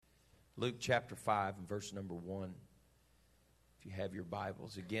Luke chapter 5 and verse number 1. If you have your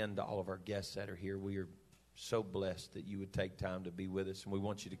Bibles, again, to all of our guests that are here, we are so blessed that you would take time to be with us, and we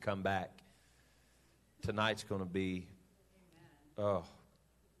want you to come back. Tonight's going to be,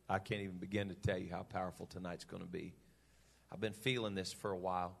 I can't even begin to tell you how powerful tonight's going to be. I've been feeling this for a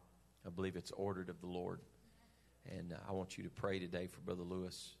while. I believe it's ordered of the Lord. And I want you to pray today for Brother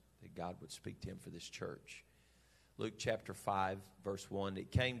Lewis, that God would speak to him for this church. Luke chapter 5, verse 1,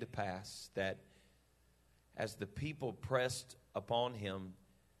 it came to pass that as the people pressed upon him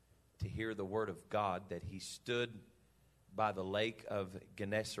to hear the word of God, that he stood by the lake of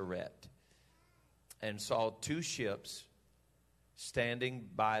Gennesaret and saw two ships standing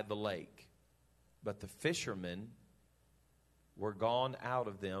by the lake. But the fishermen were gone out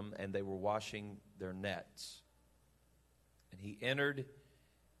of them, and they were washing their nets. And he entered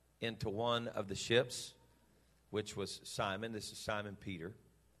into one of the ships, which was Simon. This is Simon Peter.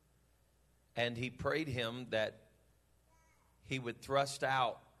 And he prayed him that he would thrust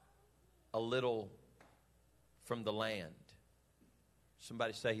out a little from the land.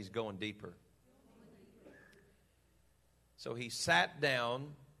 Somebody say he's going deeper. So he sat down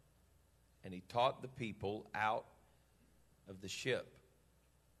and he taught the people out of the ship.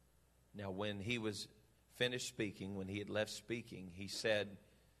 Now when he was finished speaking, when he had left speaking, he said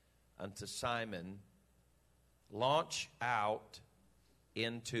unto Simon, launch out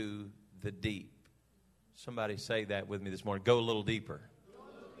into the deep. Somebody say that with me this morning. Go a little deeper.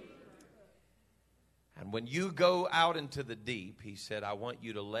 And when you go out into the deep, he said, I want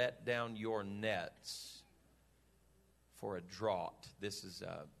you to let down your nets for a draught. This is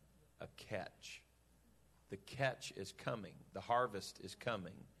a catch. The catch is coming. The harvest is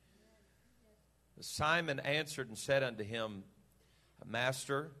coming. Simon answered and said unto him,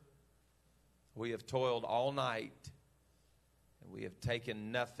 Master, we have toiled all night, and we have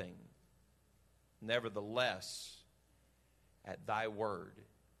taken nothing. Nevertheless, at thy word.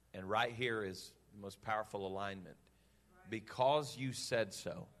 And right here is the most powerful alignment. Because you said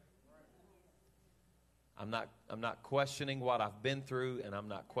so. I'm not questioning what I've been through, and I'm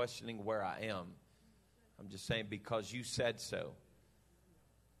not questioning where I am. I'm just saying because you said so,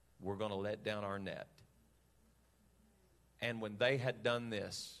 we're going to let down our net. And when they had done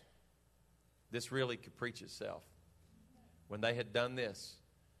this really could preach itself. When they had done this,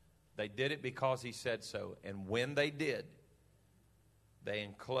 they did it because he said so. And when they did, they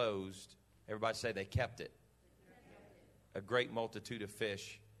enclosed, everybody say they kept it, a great multitude of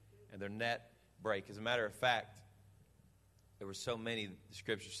fish, and their net brake. As a matter of fact, there were so many, the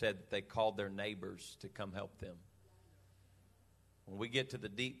scripture said, that they called their neighbors to come help them. When we get to the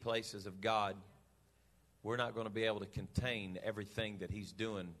deep places of God, we're not going to be able to contain everything that he's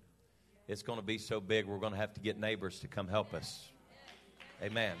doing. It's going to be so big, we're going to have to get neighbors to come help us.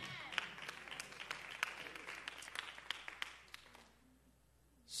 Amen.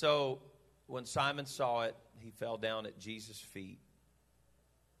 So when Simon saw it, he fell down at Jesus' feet,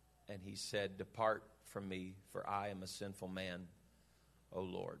 and he said, depart from me, for I am a sinful man, O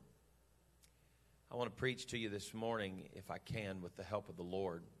Lord. I want to preach to you this morning, if I can, with the help of the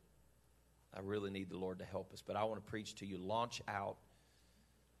Lord. I really need the Lord to help us, but I want to preach to you, launch out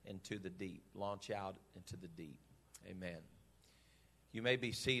into the deep. Launch out into the deep. Amen. You may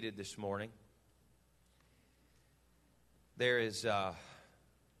be seated this morning. There's a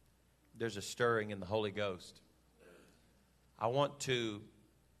stirring in the Holy Ghost. I want to,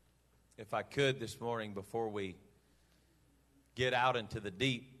 if I could this morning, before we get out into the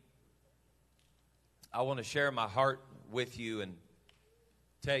deep, I want to share my heart with you and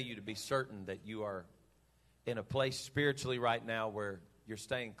tell you to be certain that you are in a place spiritually right now where you're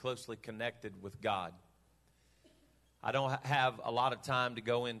staying closely connected with God. I don't have a lot of time to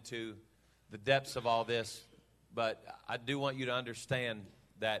go into the depths of all this, but I do want you to understand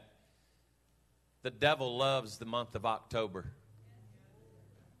that the devil loves the month of October.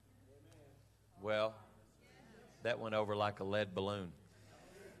 Well, that went over like a lead balloon.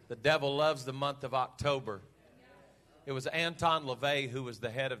 The devil loves the month of October. It was Anton LaVey who was the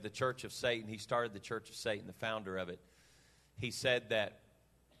head of the Church of Satan. He started the Church of Satan, the founder of it. He said that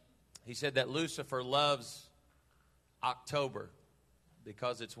Lucifer loves October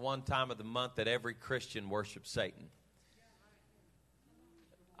because it's one time of the month that every Christian worships Satan.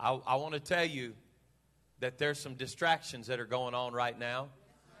 I want to tell you that there's some distractions that are going on right now,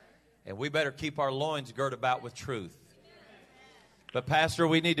 and we better keep our loins girt about with truth. But, Pastor,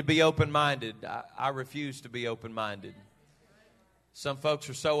 we need to be open-minded. I refuse to be open-minded. Some folks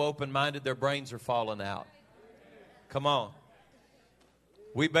are so open-minded, their brains are falling out. Come on.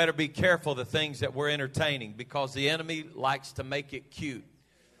 We better be careful the things that we're entertaining because the enemy likes to make it cute.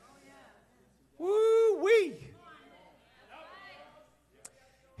 Woo-wee.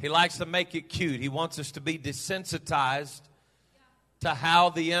 He likes to make it cute. He wants us to be desensitized to how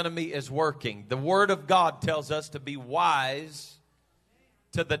the enemy is working. The Word of God tells us to be wise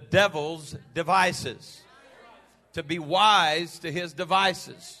to the devil's devices. To be wise to his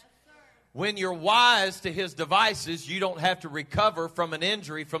devices. When you're wise to his devices, you don't have to recover from an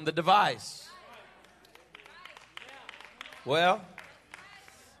injury from the device. Well,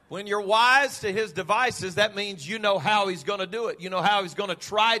 when you're wise to his devices, that means you know how he's going to do it. You know how he's going to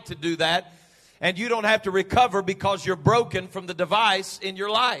try to do that. And you don't have to recover because you're broken from the device in your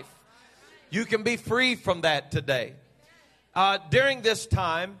life. You can be free from that today. During this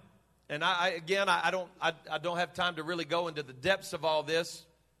time, and I don't have time to really go into the depths of all this.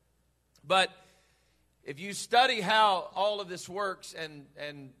 But if you study how all of this works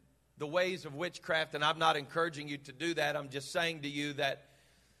and the ways of witchcraft, and I'm not encouraging you to do that. I'm just saying to you that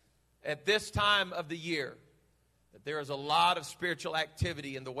at this time of the year, that there is a lot of spiritual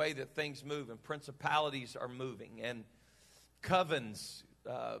activity in the way that things move, and principalities are moving, and covens,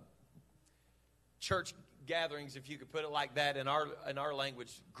 church gatherings, if you could put it like that, in our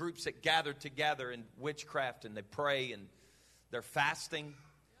language, groups that gather together in witchcraft, and they pray, and they're fasting,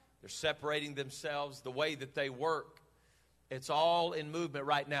 they're separating themselves, the way that they work. It's all in movement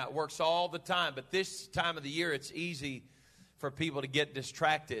right now. It works all the time, but this time of the year, it's easy for people to get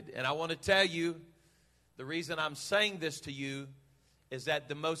distracted. And I want to tell you, the reason I'm saying this to you is that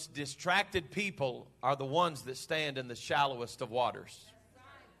the most distracted people are the ones that stand in the shallowest of waters.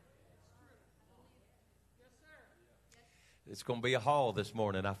 It's going to be a haul this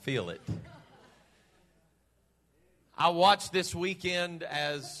morning. I feel it. I watched this weekend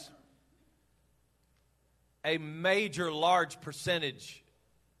as a major, large percentage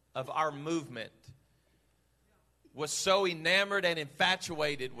of our movement was so enamored and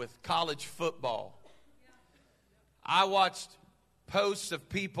infatuated with college football. I watched posts of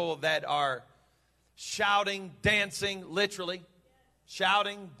people that are shouting, dancing, literally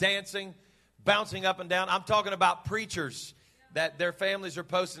shouting, dancing, bouncing up and down. I'm talking about preachers that their families are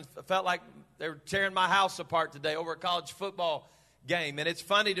posting. Felt like they were tearing my house apart today over a college football game. And it's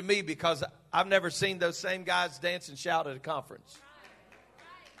funny to me because I've never seen those same guys dance and shout at a conference.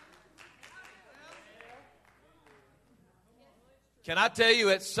 Can I tell you,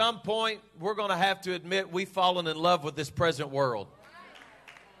 at some point, we're going to have to admit we've fallen in love with this present world.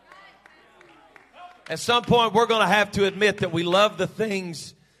 At some point, we're going to have to admit that we love the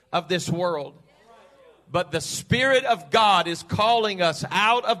things of this world. But the Spirit of God is calling us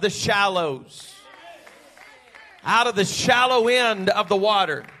out of the shallows, out of the shallow end of the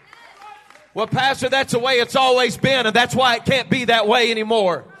water. Well, Pastor, that's the way it's always been, and that's why it can't be that way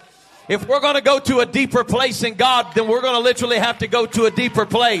anymore. If we're going to go to a deeper place in God, then we're going to literally have to go to a deeper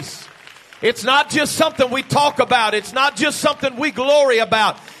place. It's not just something we talk about. It's not just something we glory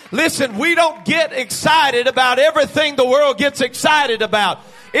about. Listen, we don't get excited about everything the world gets excited about.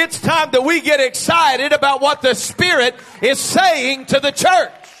 It's time that we get excited about what the Spirit is saying to the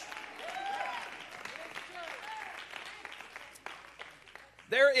church.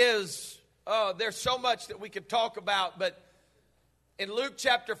 There's so much that we could talk about, but in Luke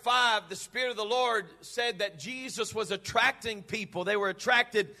chapter 5, the Spirit of the Lord said that Jesus was attracting people. They were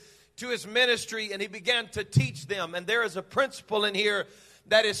attracted to his ministry, and he began to teach them. And there is a principle in here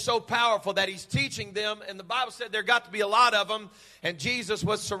that is so powerful that he's teaching them. And the Bible said there got to be a lot of them, and Jesus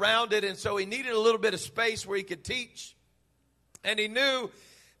was surrounded, and so he needed a little bit of space where he could teach. And he knew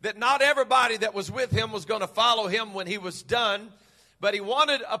that not everybody that was with him was going to follow him when he was done. But he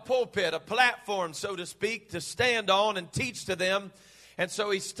wanted a pulpit, a platform, so to speak, to stand on and teach to them. And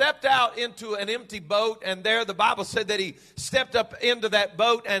so he stepped out into an empty boat, and there the Bible said that he stepped up into that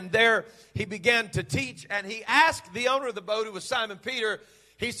boat, and there he began to teach. And he asked the owner of the boat, who was Simon Peter,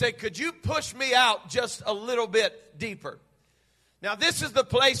 he said, could you push me out just a little bit deeper? Now, this is the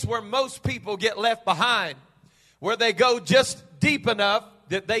place where most people get left behind, where they go just deep enough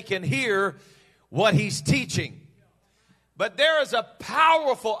that they can hear what he's teaching. But there is a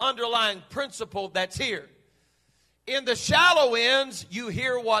powerful underlying principle that's here. In the shallow ends, you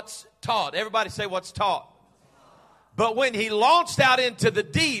hear what's taught. Everybody say what's taught. But when he launched out into the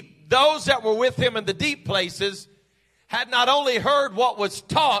deep, those that were with him in the deep places had not only heard what was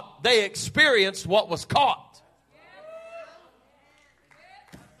taught, they experienced what was caught.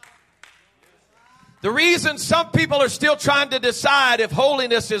 The reason some people are still trying to decide if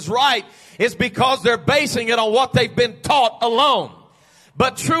holiness is right is because they're basing it on what they've been taught alone.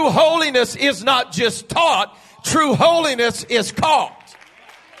 But true holiness is not just taught. True holiness is caught.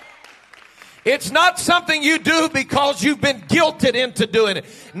 It's not something you do because you've been guilted into doing it.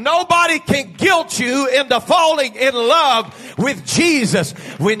 Nobody can guilt you into falling in love with Jesus.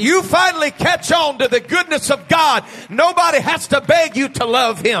 When you finally catch on to the goodness of God, nobody has to beg you to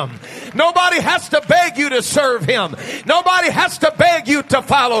love Him. Nobody has to beg you to serve Him. Nobody has to beg you to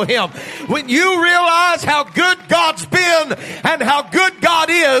follow Him. When you realize how good God's been and how good God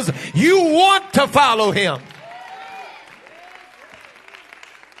is, you want to follow Him.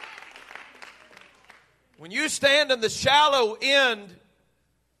 When you stand in the shallow end,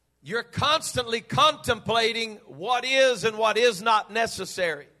 you're constantly contemplating what is and what is not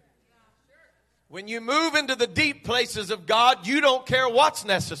necessary. When you move into the deep places of God, you don't care what's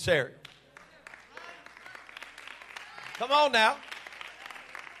necessary. Come on now.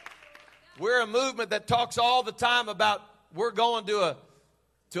 We're a movement that talks all the time about we're going to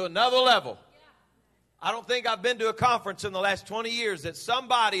another level. I don't think I've been to a conference in the last 20 years that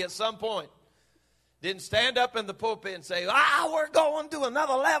somebody at some point didn't stand up in the pulpit and say, we're going to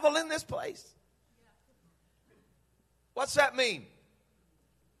another level in this place. What's that mean?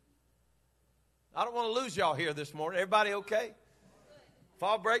 I don't want to lose y'all here this morning. Everybody okay?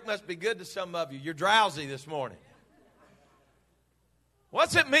 Fall break must be good to some of you. You're drowsy this morning.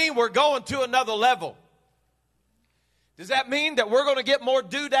 What's it mean we're going to another level? Does that mean that we're going to get more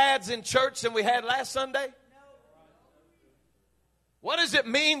doodads in church than we had last Sunday? What does it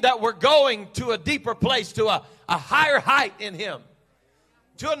mean that we're going to a deeper place, to a higher height in Him,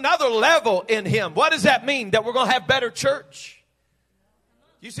 to another level in Him? What does that mean? That we're going to have better church?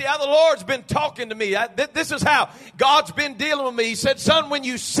 You see how the Lord's been talking to me. This is how God's been dealing with me. He said, son, when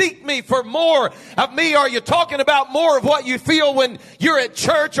you seek me for more of me, are you talking about more of what you feel when you're at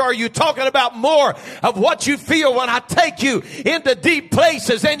church? Or are you talking about more of what you feel when I take you into deep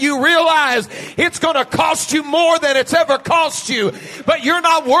places and you realize it's going to cost you more than it's ever cost you? But you're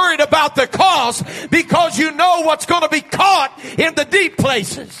not worried about the cost because you know what's going to be caught in the deep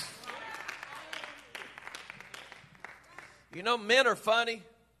places. You know, men are funny.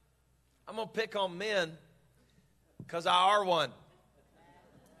 I'm going to pick on men because I are one.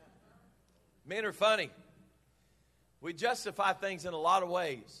 Men are funny. We justify things in a lot of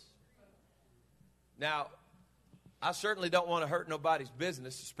ways. Now, I certainly don't want to hurt nobody's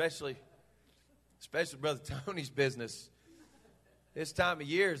business, especially Brother Tony's business. This time of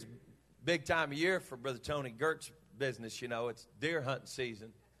year is a big time of year for Brother Tony Gert's business. You know, it's deer hunting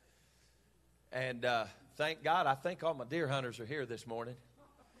season. And thank God, I think all my deer hunters are here this morning.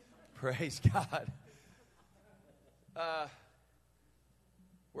 Praise God.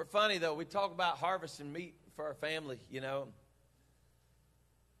 We're funny, though. We talk about harvesting meat for our family, you know.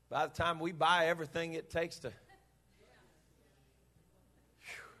 By the time we buy everything it takes to...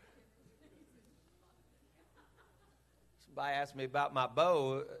 Somebody asked me about my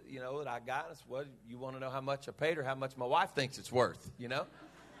bow, you know, that I got. I said, well, you want to know how much I paid or how much my wife thinks it's worth, you know?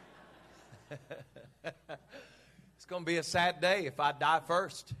 It's going to be a sad day if I die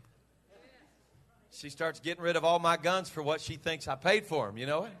first. She starts getting rid of all my guns for what she thinks I paid for them, you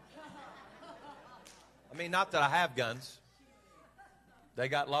know? I mean, not that I have guns. They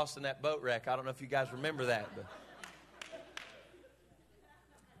got lost in that boat wreck. I don't know if you guys remember that.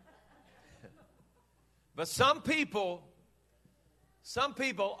 But some people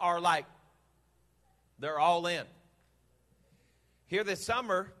are like, they're all in. Here this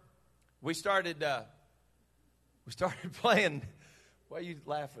summer, we started playing. Why are you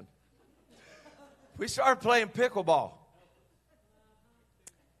laughing? We started playing pickleball.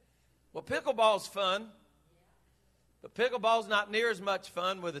 Well, pickleball's fun, but pickleball's not near as much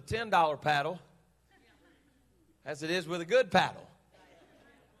fun with a $10 paddle as it is with a good paddle.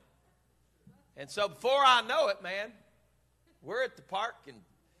 And so before I know it, man, we're at the park and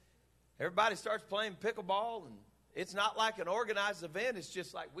everybody starts playing pickleball, and it's not like an organized event. It's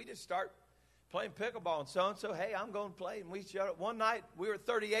just like we just start playing pickleball, and so, hey, I'm going to play. And we showed up. One night, we were at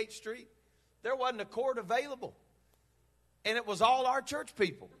 38th Street. There wasn't a court available. And it was all our church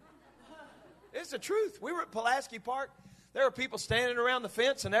people. It's the truth. We were at Pulaski Park. There were people standing around the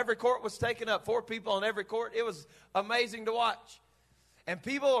fence, and every court was taken up. 4 people on every court. It was amazing to watch. And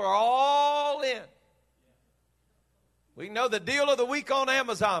people are all in. We know the deal of the week on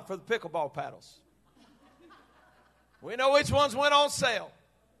Amazon for the pickleball paddles. We know which ones went on sale.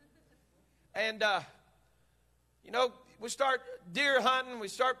 And, you know, we start deer hunting. We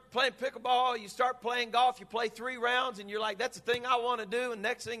start playing pickleball. You start playing golf. You play 3 rounds, and you're like, that's the thing I want to do. And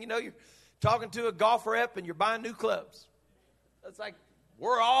next thing you know, you're talking to a golf rep, and you're buying new clubs. It's like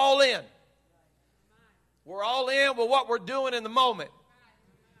we're all in. We're all in with what we're doing in the moment.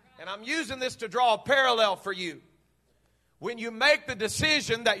 And I'm using this to draw a parallel for you. When you make the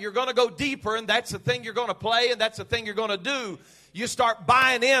decision that you're going to go deeper and that's the thing you're going to play and that's the thing you're going to do, you start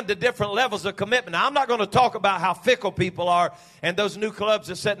buying into different levels of commitment. Now, I'm not going to talk about how fickle people are and those new clubs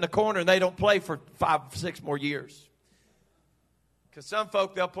that sit in the corner and they don't play for 5, 6 more years. Because some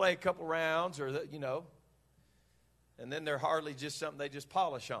folk, they'll play a couple rounds or, and then they're hardly just something they just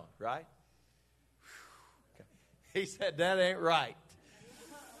polish on, right? He said, that ain't right.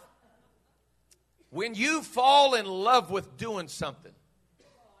 When you fall in love with doing something,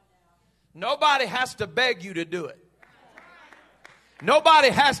 nobody has to beg you to do it. Nobody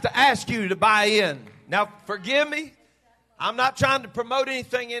has to ask you to buy in. Now, forgive me. I'm not trying to promote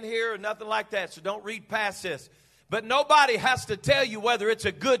anything in here or nothing like that, so don't read past this. But nobody has to tell you whether it's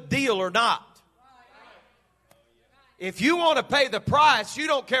a good deal or not. If you want to pay the price, you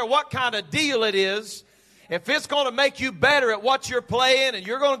don't care what kind of deal it is. If it's going to make you better at what you're playing and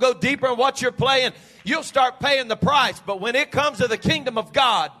you're going to go deeper in what you're playing, you'll start paying the price. But when it comes to the kingdom of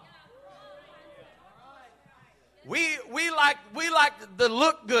God, we like the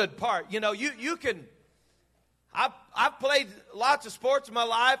look good part. You can. I've played lots of sports in my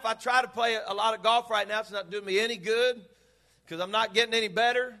life. I try to play a lot of golf right now. It's not doing me any good because I'm not getting any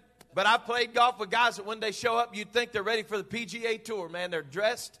better. But I've played golf with guys that when they show up, you'd think they're ready for the PGA Tour, man. They're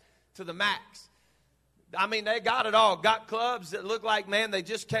dressed to the max. I mean, they got it all. Got clubs that look like, man, they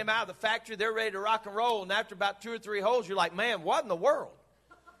just came out of the factory. They're ready to rock and roll. And after about 2 or 3 holes, you're like, man, what in the world?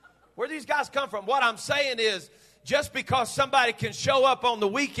 Where do these guys come from? What I'm saying is, just because somebody can show up on the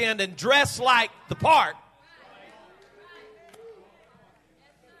weekend and dress like the part,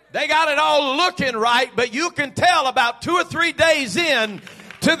 they got it all looking right, but you can tell about 2 or 3 days in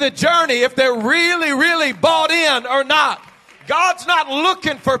to the journey if they're really, really bought in or not. God's not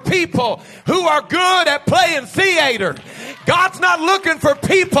looking for people who are good at playing theater. God's not looking for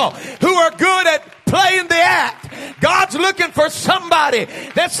people who are good at playing the act. God's looking for somebody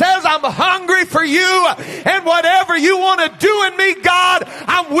that says, I'm hungry for you, and whatever you want to do in me, God,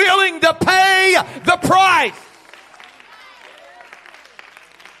 I'm willing to pay the price.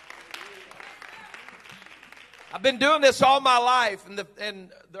 I've been doing this all my life, and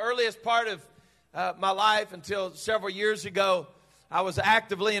the earliest part of my life until several years ago, I was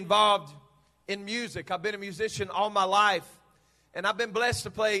actively involved in music. I've been a musician all my life, and I've been blessed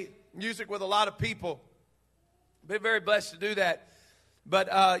to play music with a lot of people. Been very blessed to do that.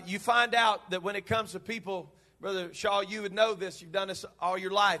 But you find out that when it comes to people, Brother Shaw, you would know this. You've done this all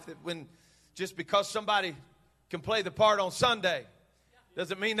your life. That when just because somebody can play the part on Sunday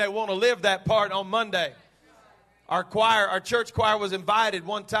doesn't mean they want to live that part on Monday. Our church choir was invited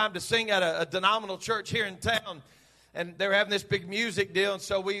one time to sing at a denominational church here in town. And they were having this big music deal. And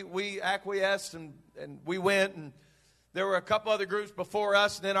so we acquiesced and we went. And there were a couple other groups before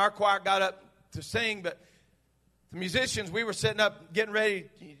us. And then our choir got up to sing. But the musicians, we were sitting up getting ready,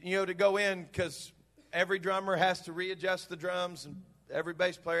 to go in. Because every drummer has to readjust the drums. And every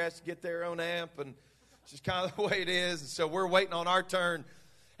bass player has to get their own amp. And it's just kind of the way it is. And so we're waiting on our turn.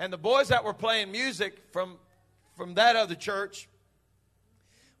 And the boys that were playing music from that other church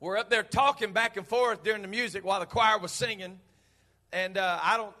were up there talking back and forth during the music while the choir was singing. And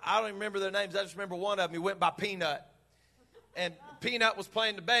I don't even remember their names. I just remember one of them. He went by Peanut. And Peanut was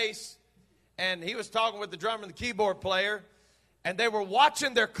playing the bass. And he was talking with the drummer and the keyboard player. And they were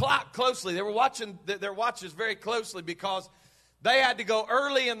watching their clock closely. They were watching their watches very closely because they had to go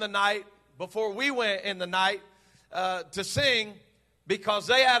early in the night before we went in the night to sing. Because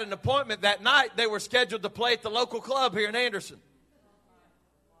they had an appointment that night. They were scheduled to play at the local club here in Anderson.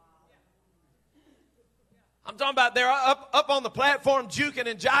 I'm talking about they're up on the platform juking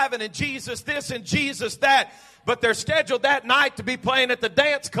and jiving and Jesus this and Jesus that. But they're scheduled that night to be playing at the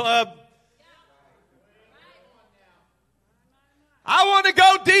dance club. I want to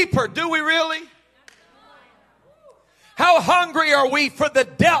go deeper. Do we really? How hungry are we for the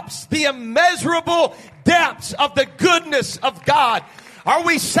depths, the immeasurable depths of the goodness of God? Are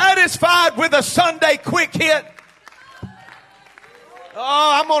we satisfied with a Sunday quick hit?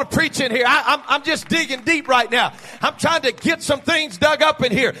 Oh, I'm going to preach in here. I'm just digging deep right now. I'm trying to get some things dug up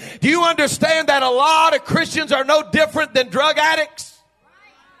in here. Do you understand that a lot of Christians are no different than drug addicts?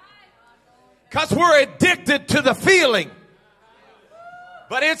 Because we're addicted to the feeling.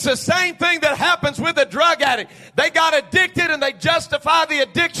 But it's the same thing that happens with a drug addict. They got addicted and they justify the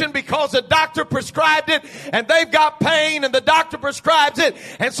addiction because the doctor prescribed it, and they've got pain and the doctor prescribes it,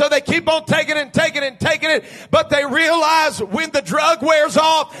 and so they keep on taking it and taking it and taking it. But they realize when the drug wears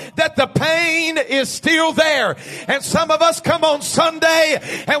off that the pain is still there. And some of us come on Sunday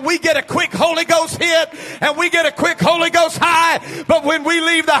and we get a quick Holy Ghost hit and we get a quick Holy Ghost high. But when we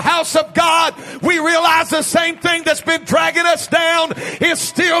leave the house of God, we realize the same thing that's been dragging us down is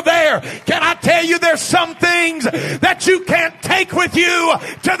still there. Can I tell you, there's some things that you can't take with you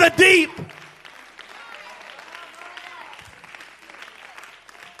to the deep.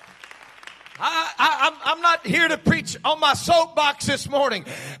 I'm not here to preach on my soapbox this morning,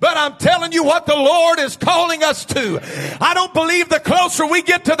 but I'm telling you what the Lord is calling us to. I don't believe the closer we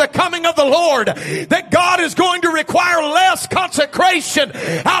get to the coming of the Lord that God is going to require less consecration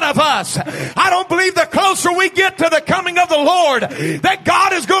out of us. I don't believe the closer we get to the coming of the Lord that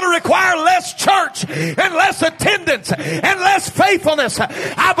God is going to require less church and less attendance and less faithfulness.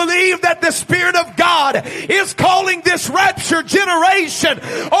 I believe that the Spirit of God is calling this rapture generation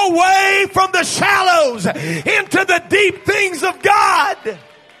away from the shallows into the deep things of God.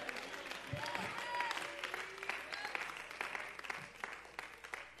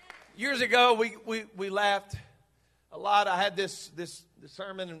 Years ago, we laughed a lot. I had this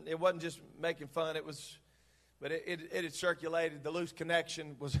sermon, and it wasn't just making fun. But it had circulated. The Loose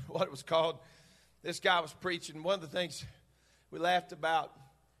Connection was what it was called. This guy was preaching. One of the things we laughed about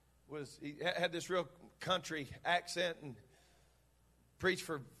was he had this real country accent and preached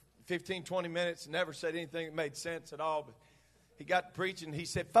for 15, 20 minutes, never said anything that made sense at all. But he got to preaching. He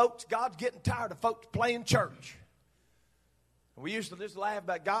said, folks, God's getting tired of folks playing church. And we used to just laugh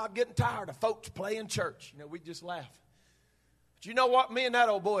about God getting tired of folks playing church. You know, we just laugh. But you know what? Me and that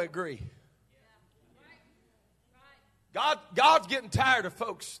old boy agree. God's getting tired of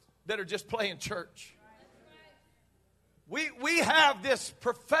folks that are just playing church. We have this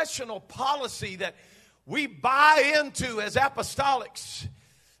professional policy that we buy into as apostolics.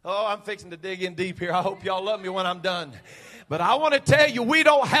 Oh, I'm fixing to dig in deep here. I hope y'all love me when I'm done. But I want to tell you, we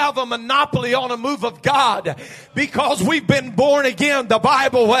don't have a monopoly on a move of God because we've been born again the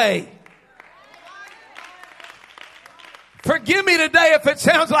Bible way. Forgive me today if it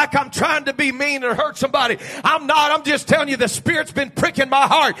sounds like I'm trying to be mean or hurt somebody. I'm not. I'm just telling you the Spirit's been pricking my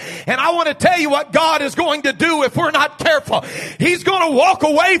heart. And I want to tell you what God is going to do if we're not careful. He's going to walk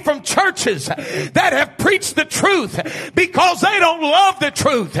away from churches that have preached the truth because they don't love the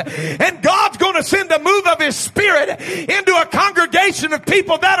truth. And God's going to send a move of His Spirit into a congregation of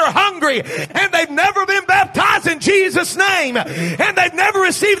people that are hungry and they've never been baptized in Jesus' name. And they've never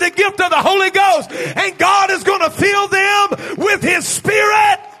received the gift of the Holy Ghost. And God is going to fill them with His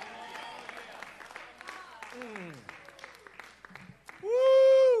Spirit.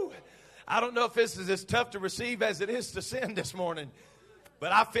 Woo. I don't know if this is as tough to receive as it is to send this morning.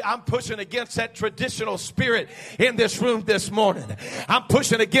 But I'm pushing against that traditional spirit in this room this morning. I'm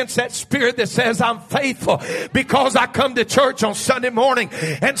pushing against that spirit that says I'm faithful because I come to church on Sunday morning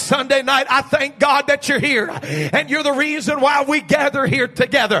and Sunday night. I thank God that you're here. And you're the reason why we gather here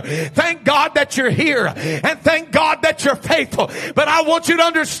together. Thank God that you're here. And thank God that you're faithful. But I want you to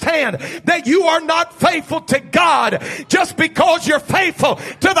understand that you are not faithful to God just because you're faithful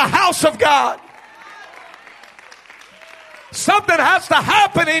to the house of God. Something has to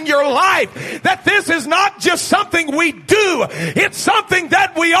happen in your life that this is not just something we do. It's something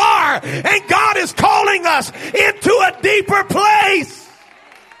that we are. And God is calling us into a deeper place.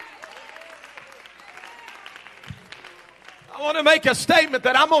 I want to make a statement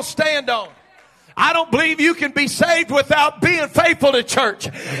that I'm going to stand on. I don't believe you can be saved without being faithful to church.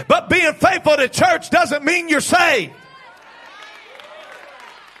 But being faithful to church doesn't mean you're saved.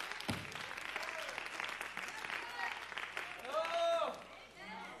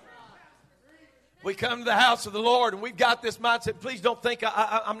 We come to the house of the Lord and we've got this mindset. Please don't think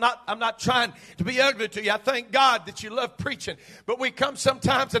I'm not trying to be ugly to you. I thank God that you love preaching. But we come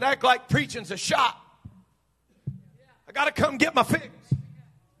sometimes and act like preaching's a shot. I got to come get my fix.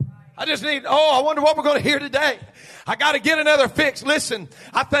 I just need, I wonder what we're going to hear today. I got to get another fix. Listen,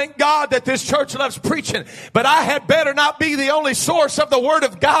 I thank God that this church loves preaching, but I had better not be the only source of the Word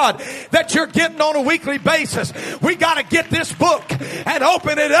of God that you're getting on a weekly basis. We got to get this book and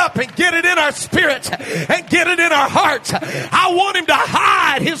open it up and get it in our spirits and get it in our hearts. I want Him to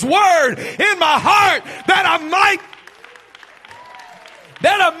hide His Word in my heart that I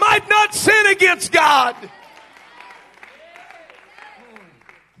might not sin against God.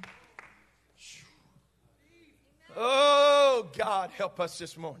 Oh, God, help us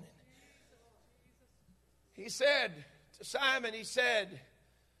this morning. He said to Simon, He said,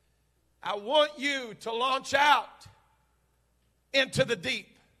 I want you to launch out into the deep.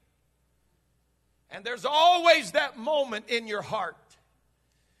 And there's always that moment in your heart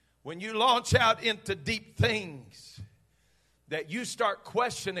when you launch out into deep things that you start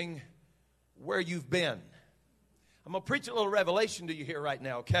questioning where you've been. I'm going to preach a little revelation to you here right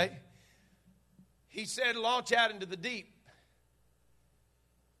now, okay? He said, launch out into the deep.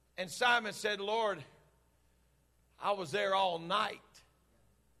 And Simon said, Lord, I was there all night.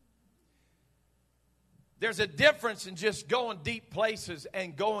 There's a difference in just going deep places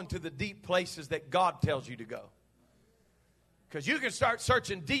and going to the deep places that God tells you to go. Because you can start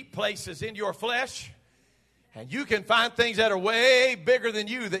searching deep places in your flesh, and you can find things that are way bigger than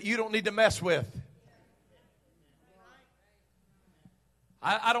you that you don't need to mess with.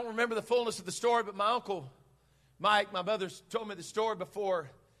 I don't remember the fullness of the story, but my uncle Mike, my mother's told me the story before.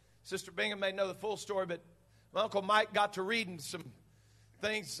 Sister Bingham may know the full story, but my Uncle Mike got to reading some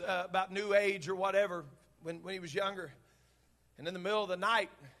things about New Age or whatever when he was younger. And in the middle of the night,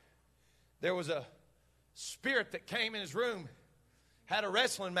 there was a spirit that came in his room, had a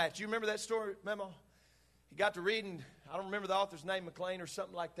wrestling match. You remember that story, Memo? He got to reading, I don't remember the author's name, McLean or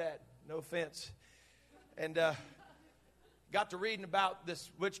something like that. No offense. And got to reading about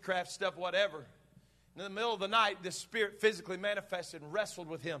this witchcraft stuff, whatever. And in the middle of the night, this spirit physically manifested and wrestled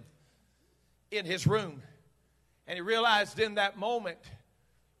with him in his room. And he realized in that moment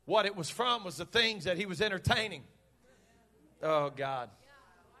what it was from was the things that he was entertaining. Oh, God.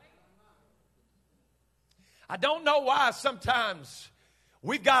 I don't know why sometimes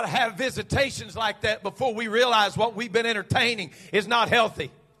we've got to have visitations like that before we realize what we've been entertaining is not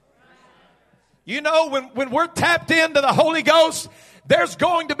healthy. You know, when we're tapped into the Holy Ghost, there's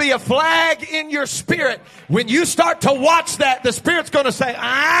going to be a flag in your spirit. When you start to watch that, the Spirit's going to say,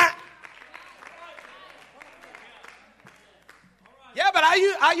 ah. Yeah, but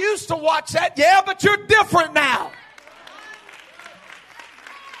I used to watch that. Yeah, but you're different now.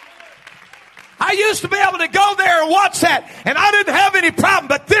 I used to be able to go there and watch that, and I didn't have any problem,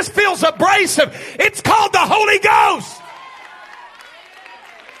 but this feels abrasive. It's called the Holy Ghost.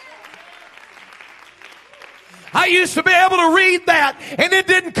 I used to be able to read that, and it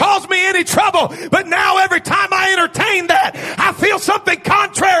didn't cause me any trouble. But now every time I entertain that, I feel something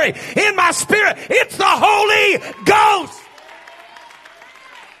contrary in my spirit. It's the Holy Ghost.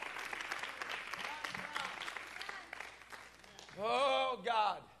 Oh,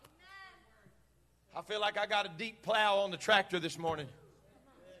 God. I feel like I got a deep plow on the tractor this morning.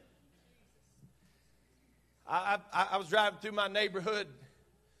 I was driving through my neighborhood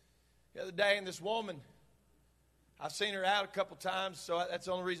the other day, and this woman, I've seen her out a couple times, so that's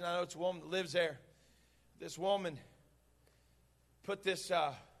the only reason I know it's a woman that lives there. This woman put this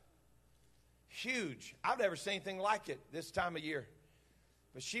huge, I've never seen anything like it this time of year,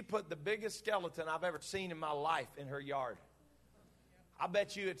 but she put the biggest skeleton I've ever seen in my life in her yard. I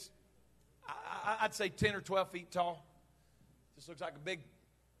bet you it's, I'd say 10 or 12 feet tall. This looks like a big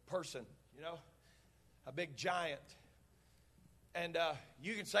person, you know, a big giant. And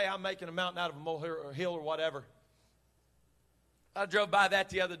you can say I'm making a mountain out of a molehill or hill or whatever. I drove by that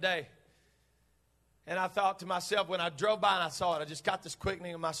the other day, and I thought to myself, when I drove by and I saw it, I just got this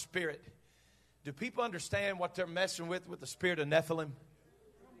quickening in my spirit. Do people understand what they're messing with the spirit of Nephilim?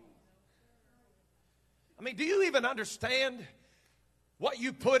 I mean, do you even understand what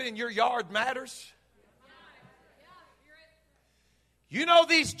you put in your yard matters? You know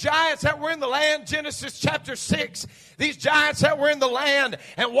these giants that were in the land, Genesis chapter 6, these giants that were in the land,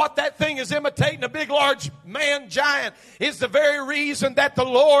 and what that thing is imitating, a big large man giant, is the very reason that the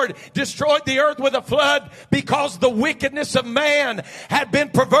Lord destroyed the earth with a flood, because the wickedness of man had been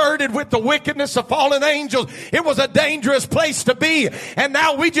perverted with the wickedness of fallen angels. It was a dangerous place to be, and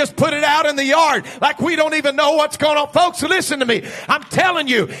now we just put it out in the yard like we don't even know what's going on. Folks, listen to me. I'm telling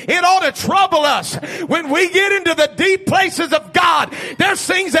you, it ought to trouble us when we get into the deep places of God. There's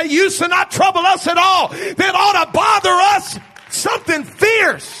things that used to not trouble us at all that ought to bother us. Something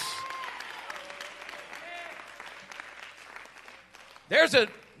fierce.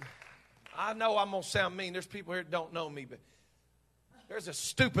 I know I'm going to sound mean. There's people here that don't know me, but there's a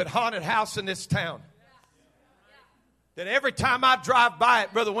stupid haunted house in this town that every time I drive by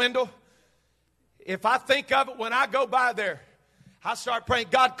it, Brother Wendell, if I think of it when I go by there, I start praying,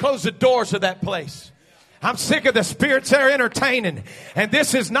 God, close the doors of that place. I'm sick of the spirits they're entertaining. And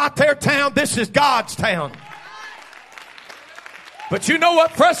this is not their town. This is God's town. But you know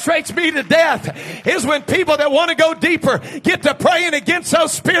what frustrates me to death is when people that want to go deeper get to praying against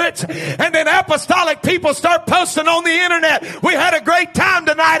those spirits, and then apostolic people start posting on the internet, we had a great time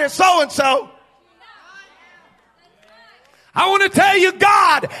tonight at so-and-so. I want to tell you,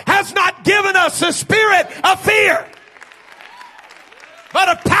 God has not given us a spirit of fear, but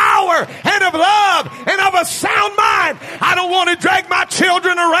of power and of love and of a sound mind. I don't want to drag my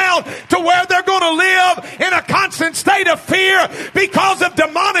children around to where they're going to live in a constant state of fear because of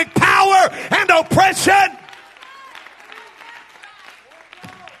demonic power and oppression.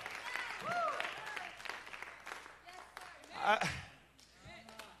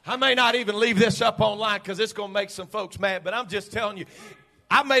 I may not even leave this up online because it's going to make some folks mad, but I'm just telling you,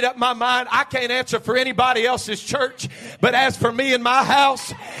 I made up my mind. I can't answer for anybody else's church, but as for me and my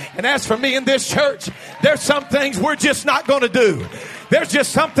house, and as for me in this church, there's some things we're just not going to do. There's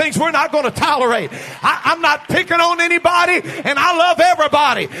just some things we're not going to tolerate. I'm not picking on anybody, and I love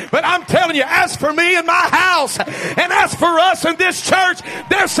everybody. But I'm telling you, as for me and my house, and as for us in this church,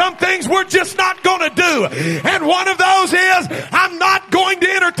 there's some things we're just not going to do. And one of those is, I'm not going to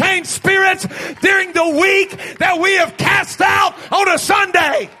entertain spirits during the week that we have cast out on a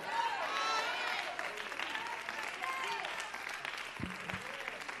Sunday.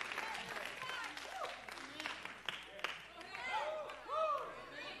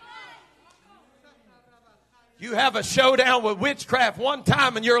 You have a showdown with witchcraft one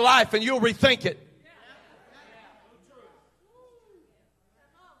time in your life and you'll rethink it.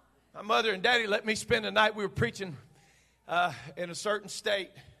 My mother and daddy let me spend the night. We were preaching in a certain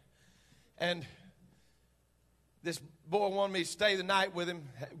state. And this boy wanted me to stay the night with him.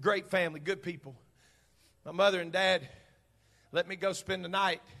 Great family, good people. My mother and dad let me go spend the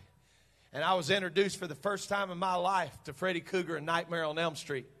night. And I was introduced for the first time in my life to Freddy Krueger and Nightmare on Elm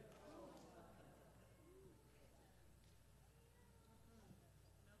Street.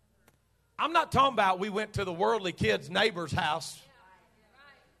 I'm not talking about we went to the worldly kid's neighbor's house.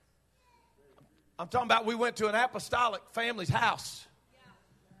 I'm talking about we went to an apostolic family's house.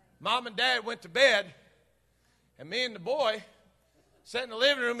 Mom and dad went to bed, and me and the boy sat in the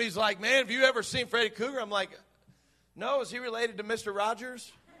living room. He's like, man, have you ever seen Freddy Krueger? I'm like, no, is he related to Mr.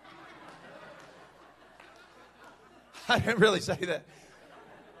 Rogers? I didn't really say that.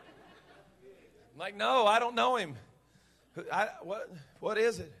 I'm like, no, I don't know him. What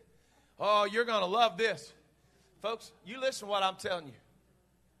is it? Oh, you're going to love this. Folks, you listen to what I'm telling you.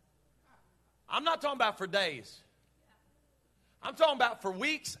 I'm not talking about for days. I'm talking about for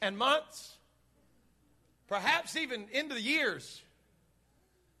weeks and months, perhaps even into the years.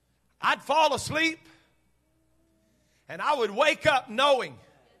 I'd fall asleep, and I would wake up knowing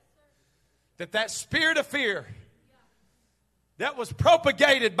that that spirit of fear that was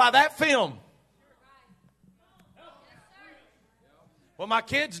propagated by that film. Well, my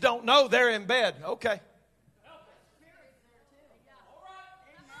kids don't know they're in bed. Okay.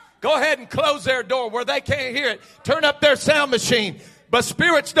 Go ahead and close their door where they can't hear it. Turn up their sound machine. But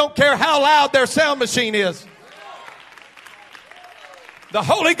spirits don't care how loud their sound machine is. The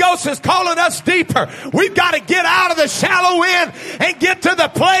Holy Ghost is calling us deeper. We've got to get out of the shallow end and get to the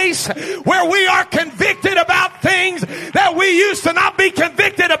place where we are convicted about things that we used to not be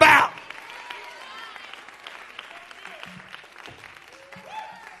convicted about.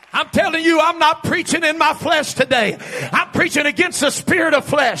 I'm telling you, I'm not preaching in my flesh today. I'm preaching against the spirit of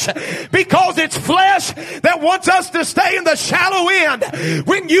flesh, because it's flesh that wants us to stay in the shallow end.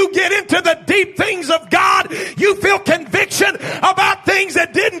 When you get into the deep things of God, you feel conviction about things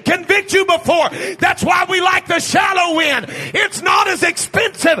that didn't convict you before. That's why we like the shallow end. It's not as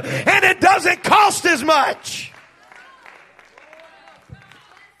expensive and it doesn't cost as much.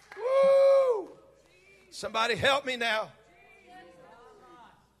 Woo! Somebody help me now.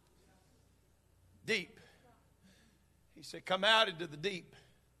 Deep. He said, come out into the deep.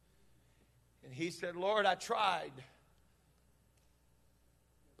 And he said, Lord, I tried.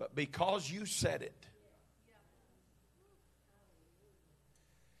 But because you said it.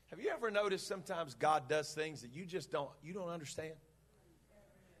 Have you ever noticed sometimes God does things that you don't understand?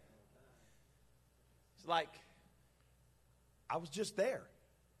 It's like, I was just there.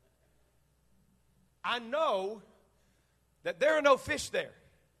 I know that there are no fish there.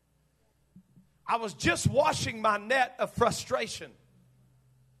 I was just washing my net of frustration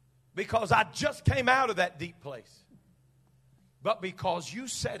because I just came out of that deep place. But because you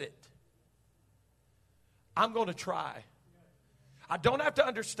said it, I'm going to try. I don't have to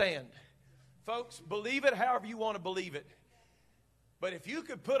understand. Folks, believe it however you want to believe it. But if you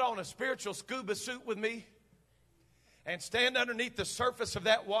could put on a spiritual scuba suit with me and stand underneath the surface of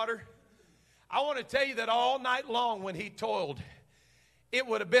that water, I want to tell you that all night long when he toiled, it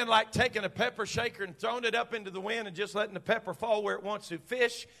would have been like taking a pepper shaker and throwing it up into the wind and just letting the pepper fall where it wants to.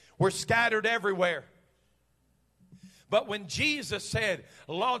 Fish were scattered everywhere. But when Jesus said,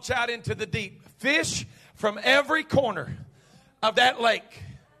 launch out into the deep, fish from every corner of that lake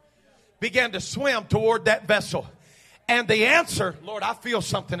began to swim toward that vessel. And the answer, Lord, I feel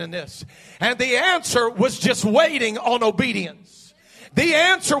something in this. And the answer was just waiting on obedience. The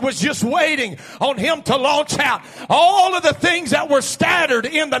answer was just waiting on him to launch out all of the things that were scattered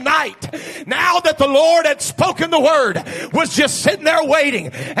in the night. Now that the Lord had spoken the word, was just sitting there waiting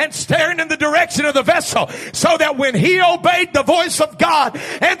and staring in the direction of the vessel, so that when he obeyed the voice of God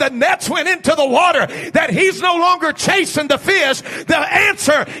and the nets went into the water, that he's no longer chasing the fish. The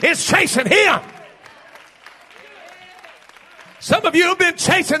answer is chasing him. Some of you have been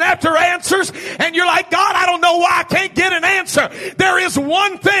chasing after answers, and you're like, God, I don't know why I can't get an answer. There is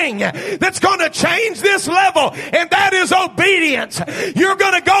one thing that's going to change this level, and that is obedience. You're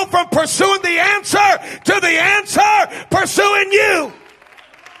going to go from pursuing the answer to the answer pursuing you.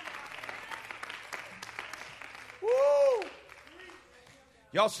 Woo.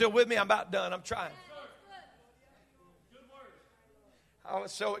 Y'all still with me? I'm about done. I'm trying. I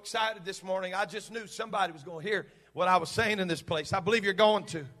was so excited this morning. I just knew somebody was going to hear what I was saying in this place. I believe you're going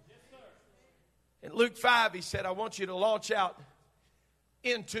to. In Luke 5, he said, I want you to launch out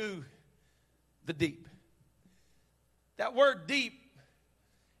into the deep. That word deep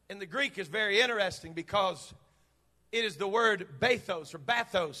in the Greek is very interesting, because it is the word bathos or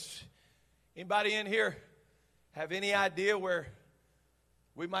bathos. Anybody in here have any idea where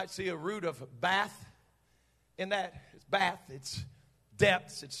we might see a root of bath in that? It's bath, it's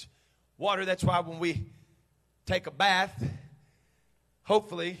depths, it's water. That's why when we take a bath,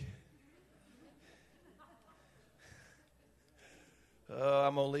 hopefully,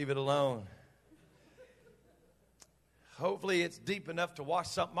 I'm going to leave it alone. Hopefully it's deep enough to wash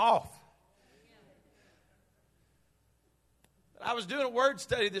something off. I was doing a word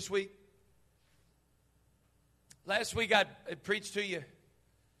study this week. Last week I preached to you,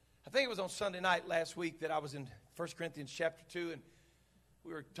 I think it was on Sunday night last week, that I was in 1 Corinthians chapter 2, and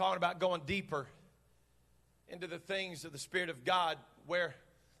we were talking about going deeper into the things of the Spirit of God, where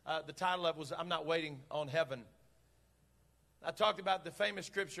the title of it was, I'm Not Waiting on Heaven. I talked about the famous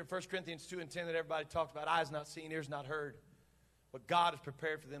scripture, 1 Corinthians 2:10, that everybody talked about, eyes not seen, ears not heard, what God has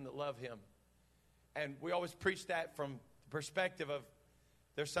prepared for them that love him. And we always preach that from the perspective of,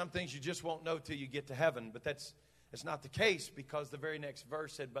 there's some things you just won't know till you get to heaven. But that's not the case, because the very next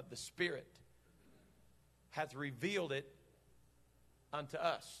verse said, but the Spirit hath revealed it unto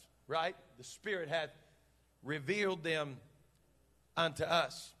us. Right? The Spirit hath revealed them unto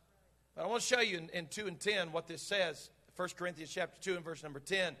us. But I want to show you in 2:10 what this says. 1 Corinthians chapter 2 and verse number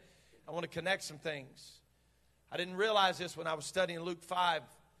 10. I want to connect some things. I didn't realize this when I was studying Luke 5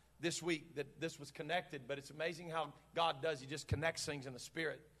 this week, that this was connected. But it's amazing how God does. He just connects things in the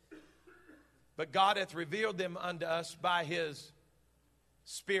Spirit. But God hath revealed them unto us by his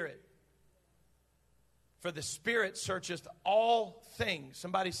Spirit. For the Spirit searcheth all things.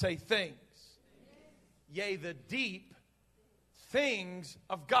 Somebody say things. Yea, the deep things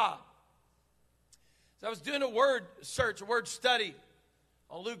of God. So I was doing a word search, a word study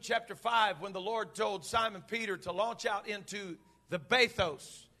on Luke chapter 5, when the Lord told Simon Peter to launch out into the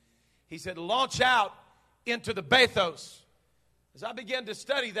bathos. He said, launch out into the bathos. As I began to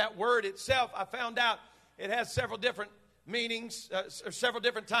study that word itself, I found out it has several different meanings, several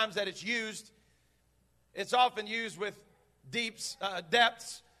different times that it's used. It's often used with deeps,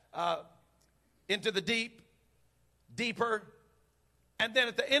 depths, into the deep, deeper. And then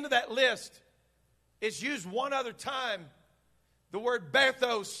at the end of that list, it's used one other time. The word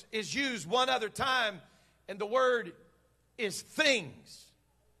bathos is used one other time, and the word is things.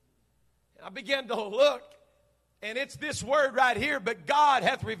 And I began to look, and it's this word right here, but God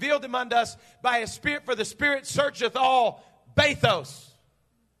hath revealed them unto us by his Spirit, for the Spirit searcheth all bathos.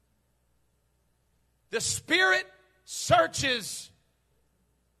 The Spirit searches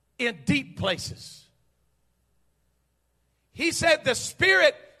in deep places. He said the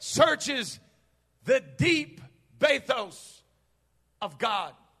Spirit searches the deep bathos of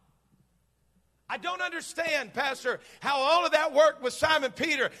God. I don't understand, Pastor, how all of that worked with Simon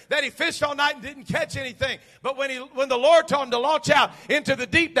Peter, that he fished all night and didn't catch anything. But when the Lord told him to launch out into the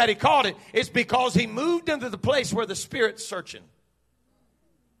deep, that he called it, it's because he moved into the place where the Spirit's searching.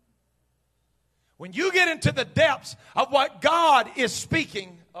 When you get into the depths of what God is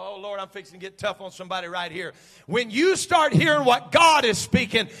speaking, oh, Lord, I'm fixing to get tough on somebody right here. When you start hearing what God is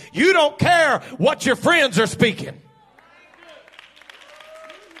speaking, you don't care what your friends are speaking.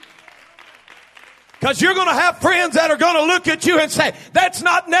 Because you're going to have friends that are going to look at you and say, that's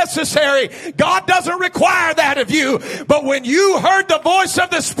not necessary. God doesn't require that of you. But when you heard the voice of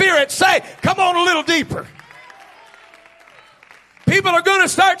the Spirit say, come on a little deeper. People are going to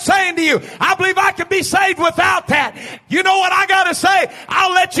start saying to you, I believe I can be saved without that. You know what I got to say?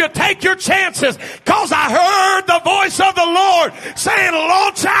 I'll let you take your chances, because I heard the voice of the Lord saying,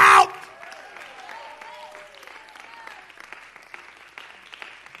 launch out.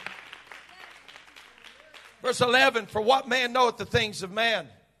 Verse 11, for what man knoweth the things of man?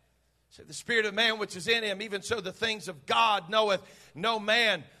 So the spirit of man which is in him, even so the things of God knoweth no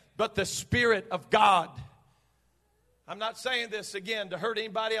man, but the Spirit of God. I'm not saying this again to hurt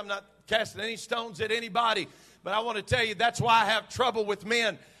anybody. I'm not casting any stones at anybody. But I want to tell you, that's why I have trouble with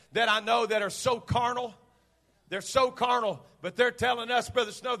men that I know that are so carnal. They're so carnal, but they're telling us,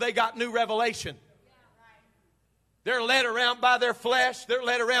 Brother Snow, they got new revelation. They're led around by their flesh. They're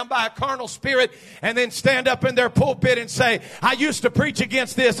led around by a carnal spirit, and then stand up in their pulpit and say, I used to preach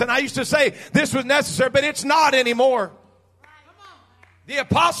against this, and I used to say this was necessary, but it's not anymore. The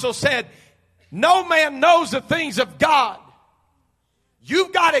apostle said, no man knows the things of God.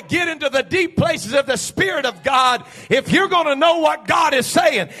 You've got to get into the deep places of the Spirit of God if you're going to know what God is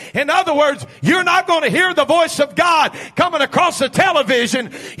saying. In other words, you're not going to hear the voice of God coming across the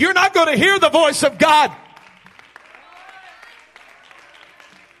television. You're not going to hear the voice of God.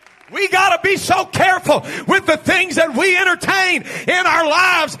 We got to be so careful with the things that we entertain in our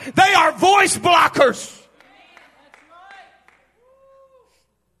lives. They are voice blockers.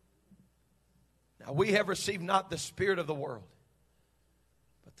 Now, we have received not the spirit of the world,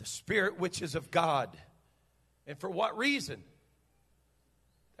 but the Spirit which is of God. And for what reason?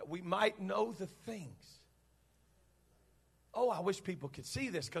 That we might know the things. Oh, I wish people could see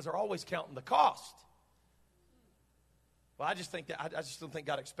this, because they're always counting the cost. Well, I just don't think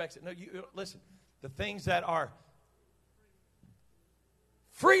God expects it. No, you listen. The things that are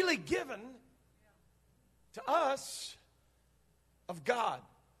freely given to us of God.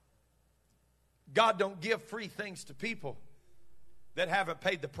 God don't give free things to people that haven't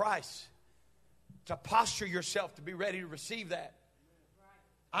paid the price to posture yourself to be ready to receive that.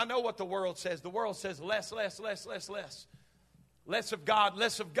 I know what the world says. The world says less, less, less, less, less. Less of God,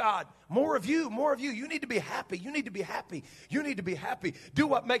 less of God. More of you, more of you. You need to be happy. You need to be happy. You need to be happy. Do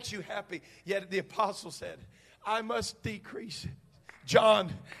what makes you happy. Yet the apostle said, I must decrease.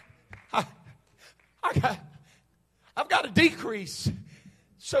 John, I've got to decrease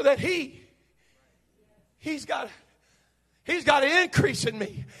so that he's got to increase in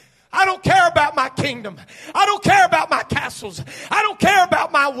me. I don't care about my kingdom. I don't care about my castles. I don't care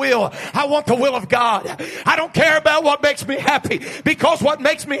about my will. I want the will of God. I don't care about what makes me happy, because what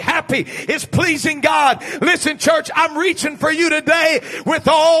makes me happy is pleasing God. Listen, church, I'm reaching for you today with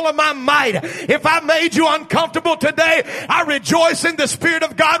all of my might. If I made you uncomfortable today, I rejoice in the Spirit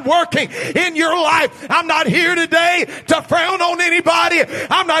of God working in your life. I'm not here today to frown on anybody.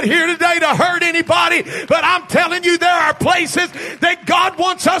 I'm not here today to hurt anybody, but I'm telling you, there are places that God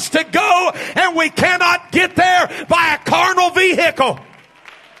wants us to go, and we cannot get there by a carnal vehicle.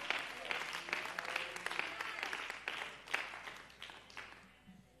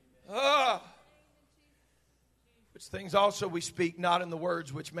 Which things also we speak, not in the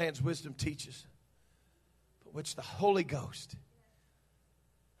words which man's wisdom teaches, but which the Holy Ghost.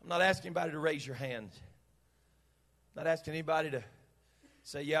 I'm not asking anybody to raise your hand. I'm not asking anybody to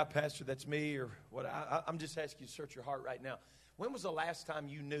say, yeah, Pastor, that's me, or what. I'm just asking you to search your heart right now. When was the last time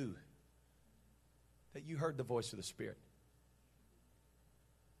you knew that you heard the voice of the Spirit?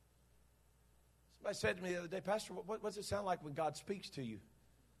 Somebody said to me the other day, Pastor, what does it sound like when God speaks to you?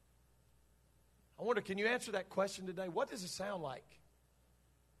 I wonder, can you answer that question today? What does it sound like?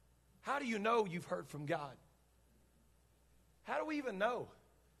 How do you know you've heard from God? How do we even know?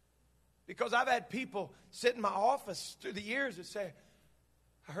 Because I've had people sit in my office through the years that say,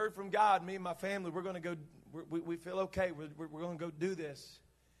 I heard from God, me and my family, we're going to go. We feel okay. We're going to go do this.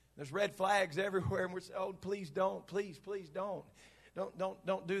 There's red flags everywhere, and we're saying, "Oh, please don't, please don't,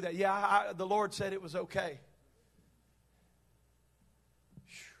 don't do that." Yeah, the Lord said it was okay.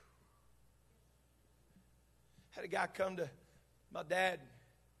 Had a guy come to my dad.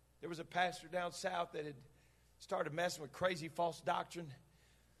 There was a pastor down south that had started messing with crazy false doctrine.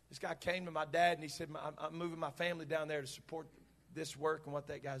 This guy came to my dad and he said, "I'm moving my family down there to support this work and what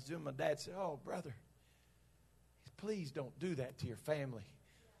that guy's doing." My dad said, "Oh, brother, please don't do that to your family.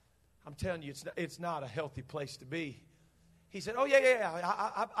 I'm telling you, it's not a healthy place to be." He said, "Oh,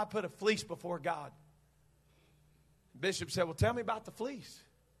 yeah. I put a fleece before God." Bishop said, "Well, tell me about the fleece."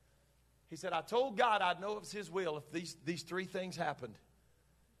 He said, "I told God I'd know it was His will if these three things happened."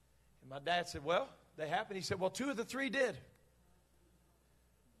 And my dad said, "Well, they happened." He said, "Well, 2 of the 3 did."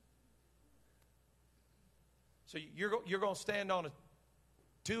 So you're going to stand on a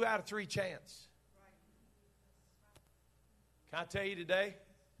 2 out of 3 chance. Can I tell you today?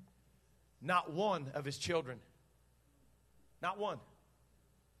 Not one of his children, not one,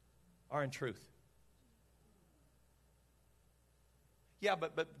 are in truth. Yeah,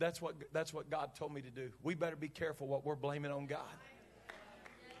 but that's what God told me to do. We better be careful what we're blaming on God.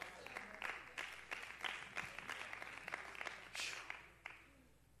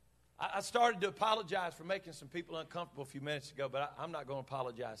 I started to apologize for making some people uncomfortable a few minutes ago, but I'm not going to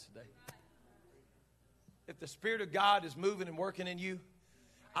apologize today. If the Spirit of God is moving and working in you,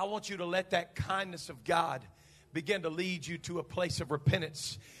 I want you to let that kindness of God begin to lead you to a place of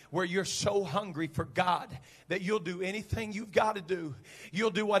repentance where you're so hungry for God that you'll do anything you've got to do.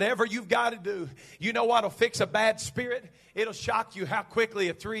 You'll do whatever you've got to do. You know what'll fix a bad spirit? It'll shock you how quickly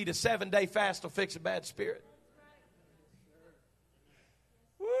a 3 to 7 day fast will fix a bad spirit.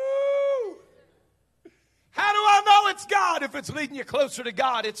 Woo! How do I know it's God? If it's leading you closer to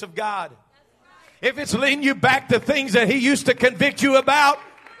God, it's of God. If it's leading you back to things that He used to convict you about,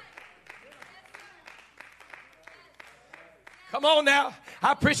 come on now.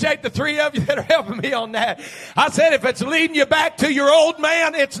 I appreciate the 3 of you that are helping me on that. I said if it's leading you back to your old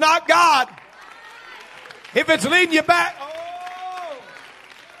man, it's not God. If it's leading you back. Oh.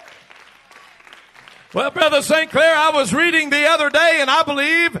 Well, Brother St. Clair, I was reading the other day, and I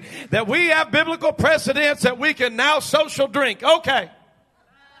believe that we have biblical precedents that we can now social drink. Okay.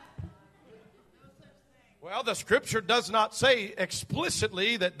 Well, the Scripture does not say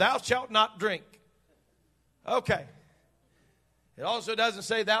explicitly that thou shalt not drink. Okay. It also doesn't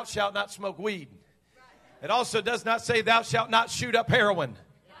say thou shalt not smoke weed. It also does not say thou shalt not shoot up heroin.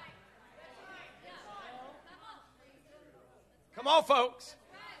 Come on, folks.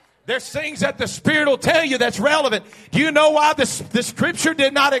 There's things that the Spirit will tell you that's relevant. Do you know why the Scripture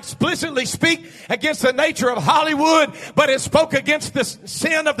did not explicitly speak against the nature of Hollywood, but it spoke against the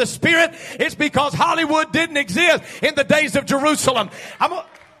sin of the Spirit? It's because Hollywood didn't exist in the days of Jerusalem.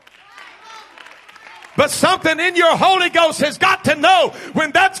 But something in your Holy Ghost has got to know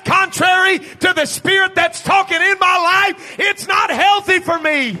when that's contrary to the Spirit that's talking in my life, it's not healthy for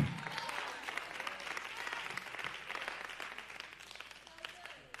me.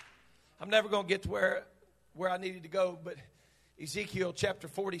 I'm never going to get to where I needed to go, but Ezekiel chapter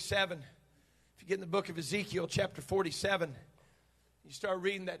 47. If you get in the book of Ezekiel chapter 47, you start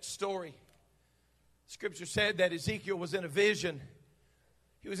reading that story. Scripture said that Ezekiel was in a vision.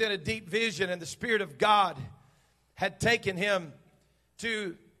 He was in a deep vision, and the Spirit of God had taken him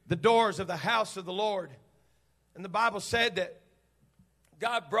to the doors of the house of the Lord. And the Bible said that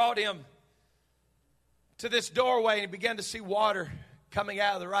God brought him to this doorway, and he began to see water coming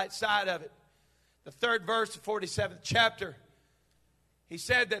out of the right side of it. The 3rd verse of 47th chapter, he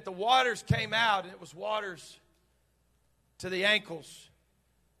said that the waters came out, and it was waters to the ankles.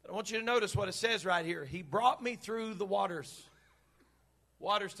 But I want you to notice what it says right here. He brought me through the waters.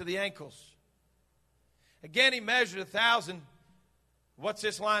 Waters to the ankles. Again, he measured 1,000. What's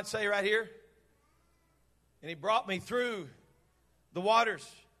this line say right here? And he brought me through the waters.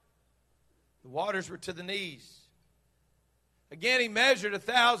 The waters were to the knees. Again, he measured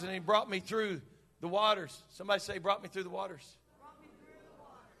 1,000 and he brought me through the waters. Somebody say, brought me through the waters.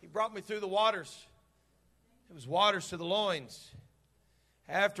 He brought me through the waters. It was waters to the loins.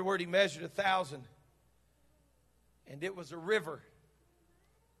 Afterward, he measured 1,000. And it was a river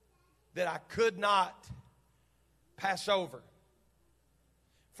that I could not pass over.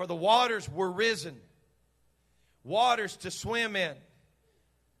 For the waters were risen. Waters to swim in.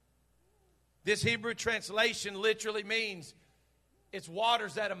 This Hebrew translation literally means it's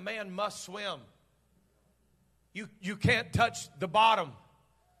waters that a man must swim. You can't touch the bottom.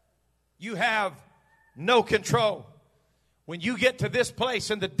 You have no control. When you get to this place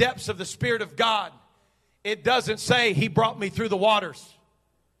in the depths of the Spirit of God, it doesn't say He brought me through the waters.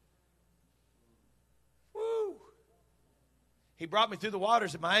 Woo! He brought me through the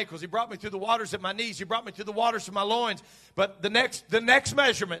waters at my ankles. He brought me through the waters at my knees. He brought me through the waters at my loins. But the next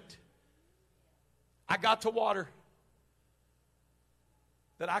measurement, I got to water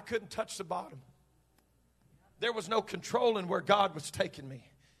that I couldn't touch the bottom. There was no control in where God was taking me.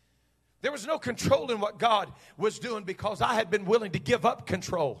 There was no control in what God was doing because I had been willing to give up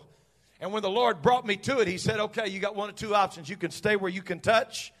control. And when the Lord brought me to it, He said, okay, you got one of two options. You can stay where you can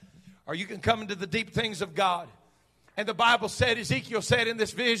touch, or you can come into the deep things of God. And the Bible said, Ezekiel said in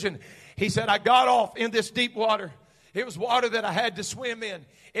this vision, he said, I got off in this deep water. It was water that I had to swim in.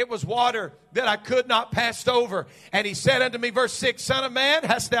 It was water that I could not pass over. And he said unto me, verse 6, Son of man,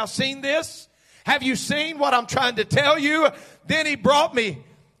 hast thou seen this? Have you seen what I'm trying to tell you? Then he brought me,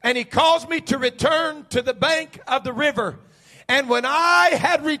 and he caused me to return to the bank of the river. And when I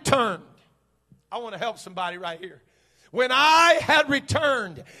had returned, I want to help somebody right here. When I had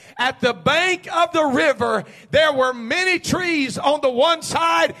returned, at the bank of the river, there were many trees on the one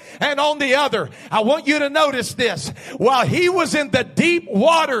side and on the other. I want you to notice this. While he was in the deep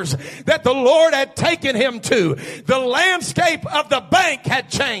waters that the Lord had taken him to, the landscape of the bank had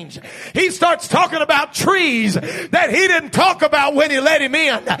changed. He starts talking about trees that he didn't talk about when he let him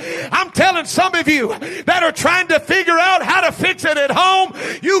in. I'm telling some of you that are trying to figure out how to fix it at home,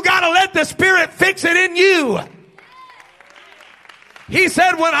 you got to let the Spirit fix it in you. He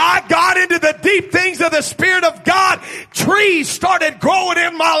said, when I got into the deep things of the Spirit of God, trees started growing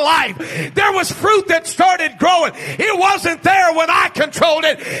in my life. There was fruit that started growing. It wasn't there when I controlled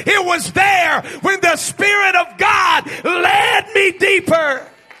it. It was there when the Spirit of God led me deeper.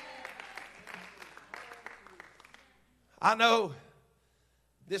 I know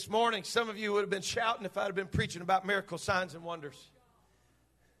this morning some of you would have been shouting if I'd have been preaching about miracle signs and wonders.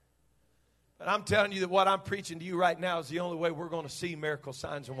 But I'm telling you that what I'm preaching to you right now is the only way we're going to see miracle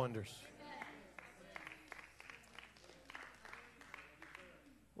signs and wonders.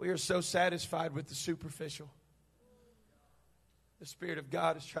 We are so satisfied with the superficial. The Spirit of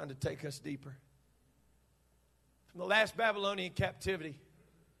God is trying to take us deeper. From the last Babylonian captivity,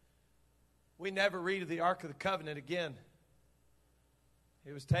 we never read of the Ark of the Covenant again.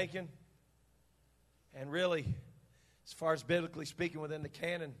 It was taken, and really, as far as biblically speaking within the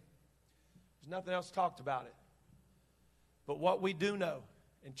canon, there's nothing else talked about it. But what we do know,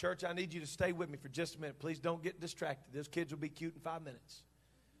 and church, I need you to stay with me for just a minute. Please don't get distracted. Those kids will be cute in 5 minutes.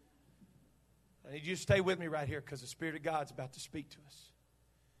 I need you to stay with me right here because the Spirit of God's about to speak to us.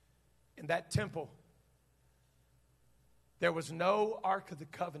 In that temple, there was no Ark of the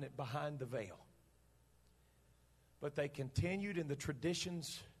Covenant behind the veil. But they continued in the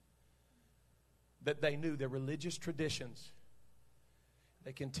traditions that they knew, their religious traditions.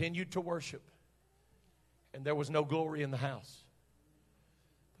 They continued to worship. And there was no glory in the house.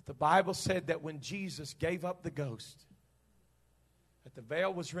 But the Bible said that when Jesus gave up the ghost, that the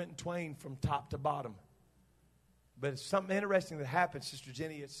veil was rent in twain from top to bottom. But it's something interesting that happened, Sister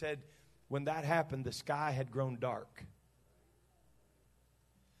Jenny. It said when that happened, the sky had grown dark.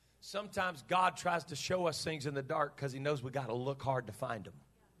 Sometimes God tries to show us things in the dark because he knows we got to look hard to find them.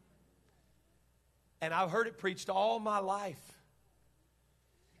 And I've heard it preached all my life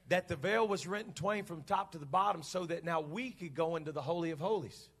that the veil was rent in twain from top to the bottom so that now we could go into the Holy of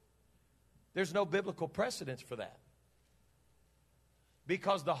Holies. There's no biblical precedence for that.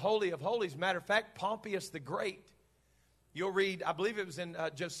 Because the Holy of Holies, matter of fact, Pompeius the Great, you'll read, I believe it was in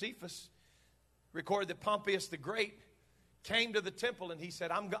Josephus, recorded that Pompeius the Great came to the temple and he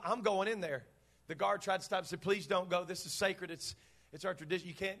said, I'm going in there. The guard tried to stop and said, please don't go. This is sacred. It's our tradition.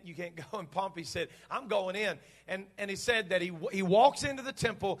 You can't go. And Pompey said, I'm going in. And he said that he walks into the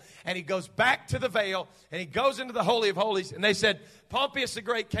temple and he goes back to the veil and he goes into the Holy of Holies. And they said, Pompeius the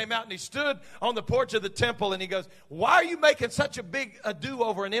Great came out and he stood on the porch of the temple and he goes, why are you making such a big ado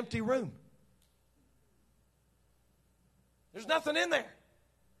over an empty room? There's nothing in there.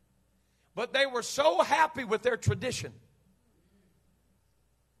 But they were so happy with their tradition.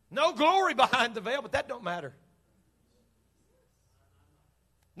 No glory behind the veil, but that don't matter.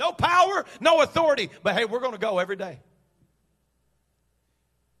 No power, no authority. But hey, we're going to go every day.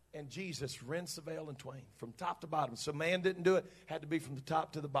 And Jesus rents the veil in twain from top to bottom. So man didn't do it. Had to be from the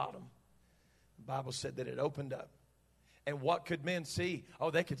top to the bottom. The Bible said that it opened up. And what could men see?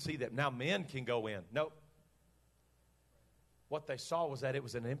 Oh, they could see that now men can go in. Nope. What they saw was that it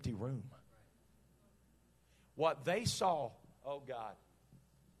was an empty room. What they saw, oh God.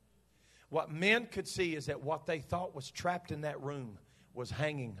 What men could see is that what they thought was trapped in that room was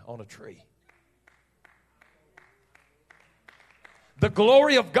hanging on a tree. The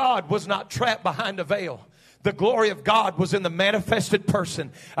glory of God was not trapped behind a veil. The glory of God was in the manifested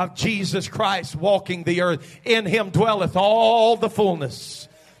person of Jesus Christ walking the earth. In him dwelleth all the fullness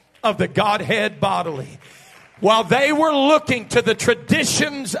of the Godhead bodily. While they were looking to the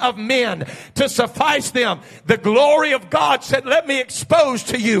traditions of men to suffice them, the glory of God said, let me expose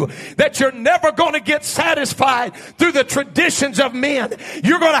to you that you're never going to get satisfied through the traditions of men.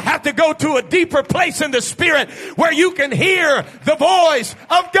 You're going to have to go to a deeper place in the Spirit where you can hear the voice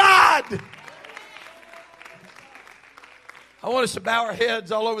of God. I want us to bow our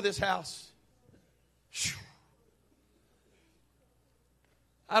heads all over this house.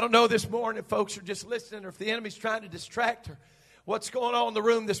 I don't know this morning if folks are just listening or if the enemy's trying to distract or what's going on in the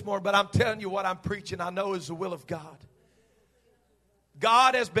room this morning. But I'm telling you what I'm preaching I know is the will of God.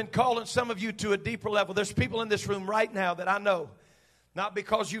 God has been calling some of you to a deeper level. There's people in this room right now that I know, not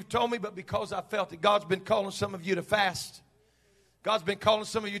because you've told me, but because I felt it. God's been calling some of you to fast. God's been calling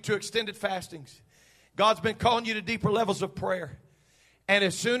some of you to extended fastings. God's been calling you to deeper levels of prayer. And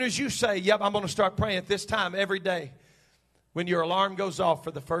as soon as you say, yep, I'm going to start praying at this time every day, when your alarm goes off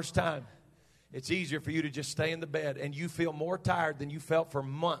for the first time, it's easier for you to just stay in the bed and you feel more tired than you felt for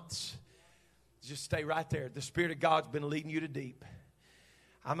months. Just stay right there. The Spirit of God's been leading you to deep.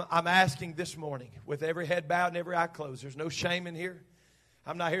 I'm asking this morning, with every head bowed and every eye closed, there's no shame in here.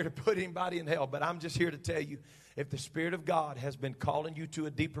 I'm not here to put anybody in hell, but I'm just here to tell you, if the Spirit of God has been calling you to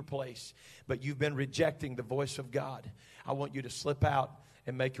a deeper place, but you've been rejecting the voice of God, I want you to slip out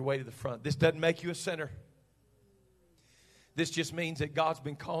and make your way to the front. This doesn't make you a sinner. This just means that God's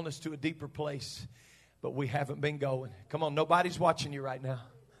been calling us to a deeper place, but we haven't been going. Come on, nobody's watching you right now.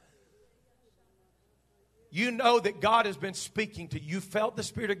 You know that God has been speaking to you. You felt the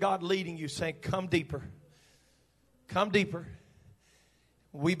Spirit of God leading you, saying, come deeper. Come deeper.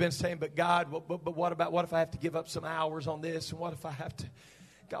 We've been saying, but God, but what if I have to give up some hours on this? And what if I have to,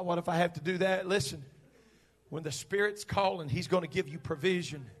 God, what if I have to do that? Listen, when the Spirit's calling, He's going to give you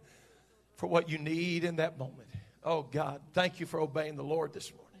provision for what you need in that moment. Oh, God, thank you for obeying the Lord this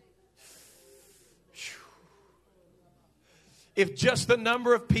morning. If just the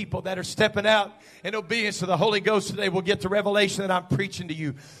number of people that are stepping out in obedience to the Holy Ghost today will get the revelation that I'm preaching to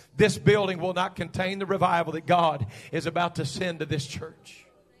you, this building will not contain the revival that God is about to send to this church.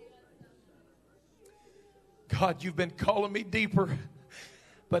 God, you've been calling me deeper,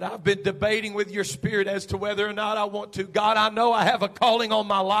 but I've been debating with your Spirit as to whether or not I want to. God, I know I have a calling on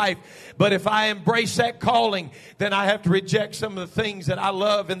my life, but if I embrace that calling, then I have to reject some of the things that I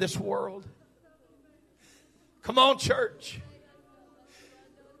love in this world. Come on, church.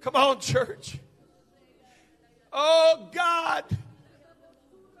 Come on, church. Oh, God.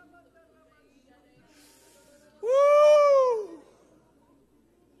 Woo.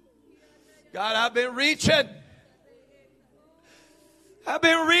 God, I've been reaching. I've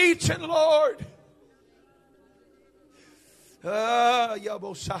been reaching, Lord.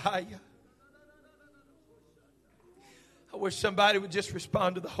 Yabosaya. I wish somebody would just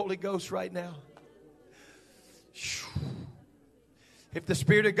respond to the Holy Ghost right now. If the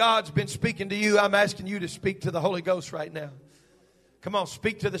Spirit of God's been speaking to you, I'm asking you to speak to the Holy Ghost right now. Come on,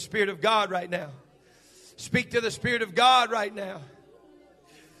 speak to the Spirit of God right now. Speak to the Spirit of God right now.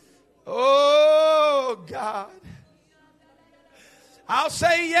 Oh, God. I'll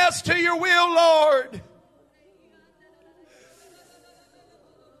say yes to your will, Lord.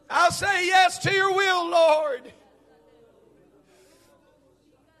 I'll say yes to your will, Lord.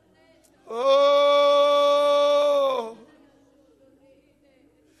 Oh.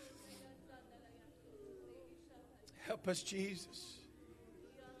 Help us, Jesus.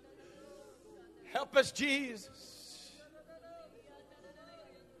 Help us, Jesus.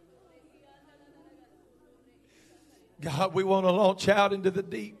 God, we want to launch out into the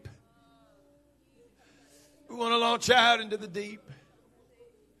deep. We want to launch out into the deep.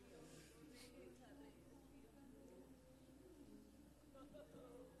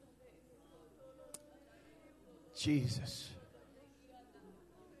 Jesus.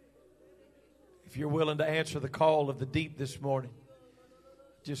 If you're willing to answer the call of the deep this morning,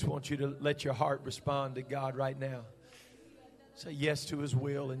 I just want you to let your heart respond to God right now. Say yes to His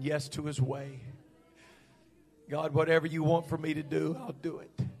will and yes to His way. God, whatever you want for me to do, I'll do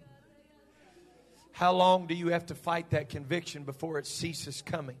it. How long do you have to fight that conviction before it ceases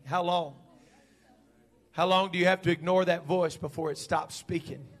coming? How long? How long do you have to ignore that voice before it stops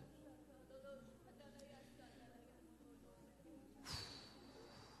speaking?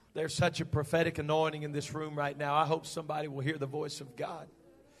 There's such a prophetic anointing in this room right now. I hope somebody will hear the voice of God.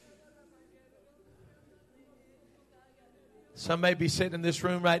 Some may be sitting in this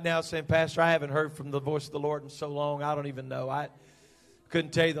room right now saying, Pastor, I haven't heard from the voice of the Lord in so long, I don't even know. I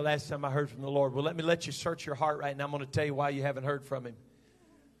couldn't tell you the last time I heard from the Lord. Well, let me let you search your heart right now. I'm going to tell you why you haven't heard from Him.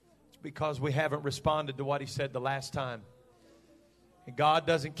 It's because we haven't responded to what He said the last time. And God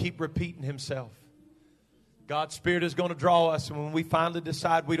doesn't keep repeating Himself. God's Spirit is going to draw us, and when we finally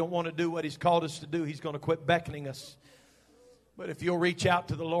decide we don't want to do what He's called us to do, He's going to quit beckoning us. But if you'll reach out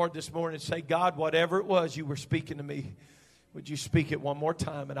to the Lord this morning and say, God, whatever it was you were speaking to me, would you speak it one more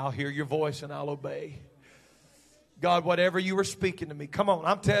time, and I'll hear your voice and I'll obey. God, whatever you were speaking to me. Come on,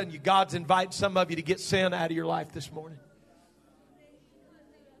 I'm telling you, God's inviting some of you to get sin out of your life this morning.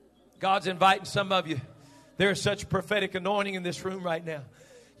 God's inviting some of you. There is such prophetic anointing in this room right now.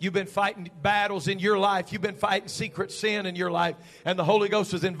 You've been fighting battles in your life. You've been fighting secret sin in your life. And the Holy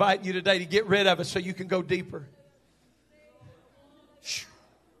Ghost is inviting you today to get rid of it so you can go deeper.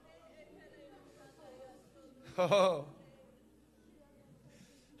 Oh.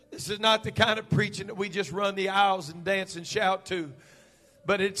 This is not the kind of preaching that we just run the aisles and dance and shout to.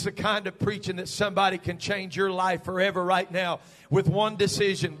 But it's the kind of preaching that somebody can change your life forever right now with one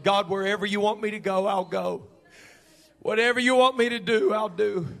decision. God, wherever you want me to go, I'll go. Whatever you want me to do, I'll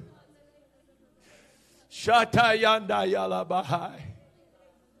do. Shatayanda yalabahai.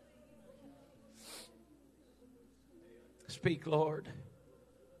 Speak, Lord.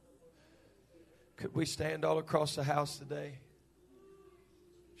 Could we stand all across the house today?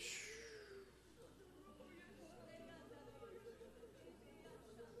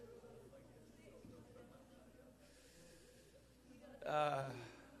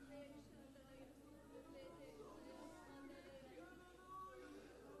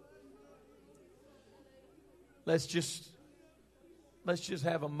 Let's just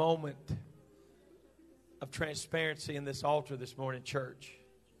have a moment of transparency in this altar this morning, church.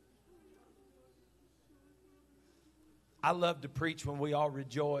 I love to preach when we all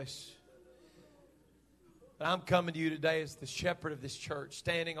rejoice. But I'm coming to you today as the shepherd of this church,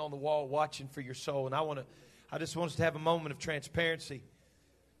 standing on the wall watching for your soul. And I just want us to have a moment of transparency.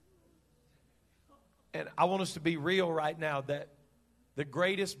 And I want us to be real right now that the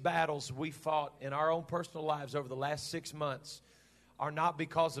greatest battles we fought in our own personal lives over the last 6 months are not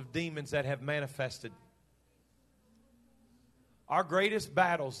because of demons that have manifested. Our greatest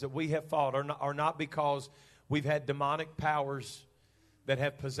battles that we have fought are not because we've had demonic powers that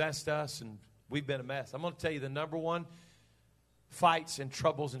have possessed us and we've been a mess. I'm going to tell you the number one fights and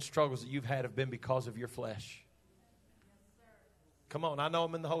troubles and struggles that you've had have been because of your flesh. Come on, I know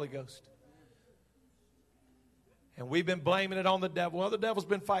I'm in the Holy Ghost. And we've been blaming it on the devil. Well, the devil's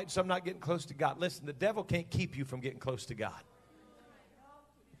been fighting, so I'm not getting close to God. Listen, the devil can't keep you from getting close to God.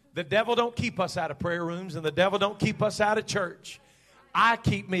 The devil don't keep us out of prayer rooms, and the devil don't keep us out of church. I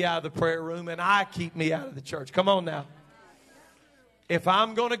keep me out of the prayer room, and I keep me out of the church. Come on now. If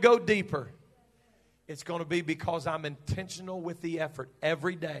I'm going to go deeper, it's going to be because I'm intentional with the effort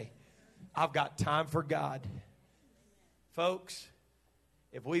every day. I've got time for God. Folks,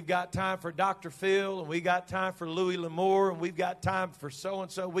 if we've got time for Dr. Phil, and we got time for Louis L'Amour, and we've got time for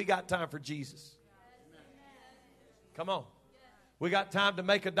so-and-so, we got time for Jesus. Come on. We got time to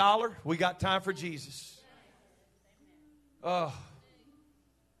make $1. We got time for Jesus. Oh,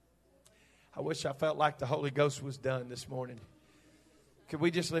 I wish I felt like the Holy Ghost was done this morning. Could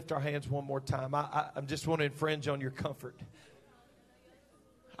we just lift our hands one more time? I just want to infringe on your comfort.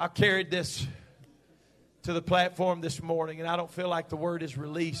 I carried this to the platform this morning, and I don't feel like the word is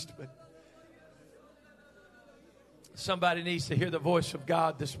released, but somebody needs to hear the voice of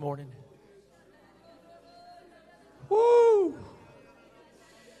God this morning. Woo!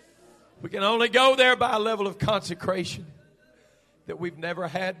 We can only go there by a level of consecration that we've never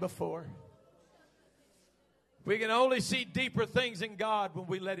had before. We can only see deeper things in God when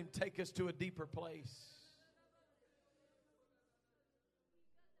we let Him take us to a deeper place.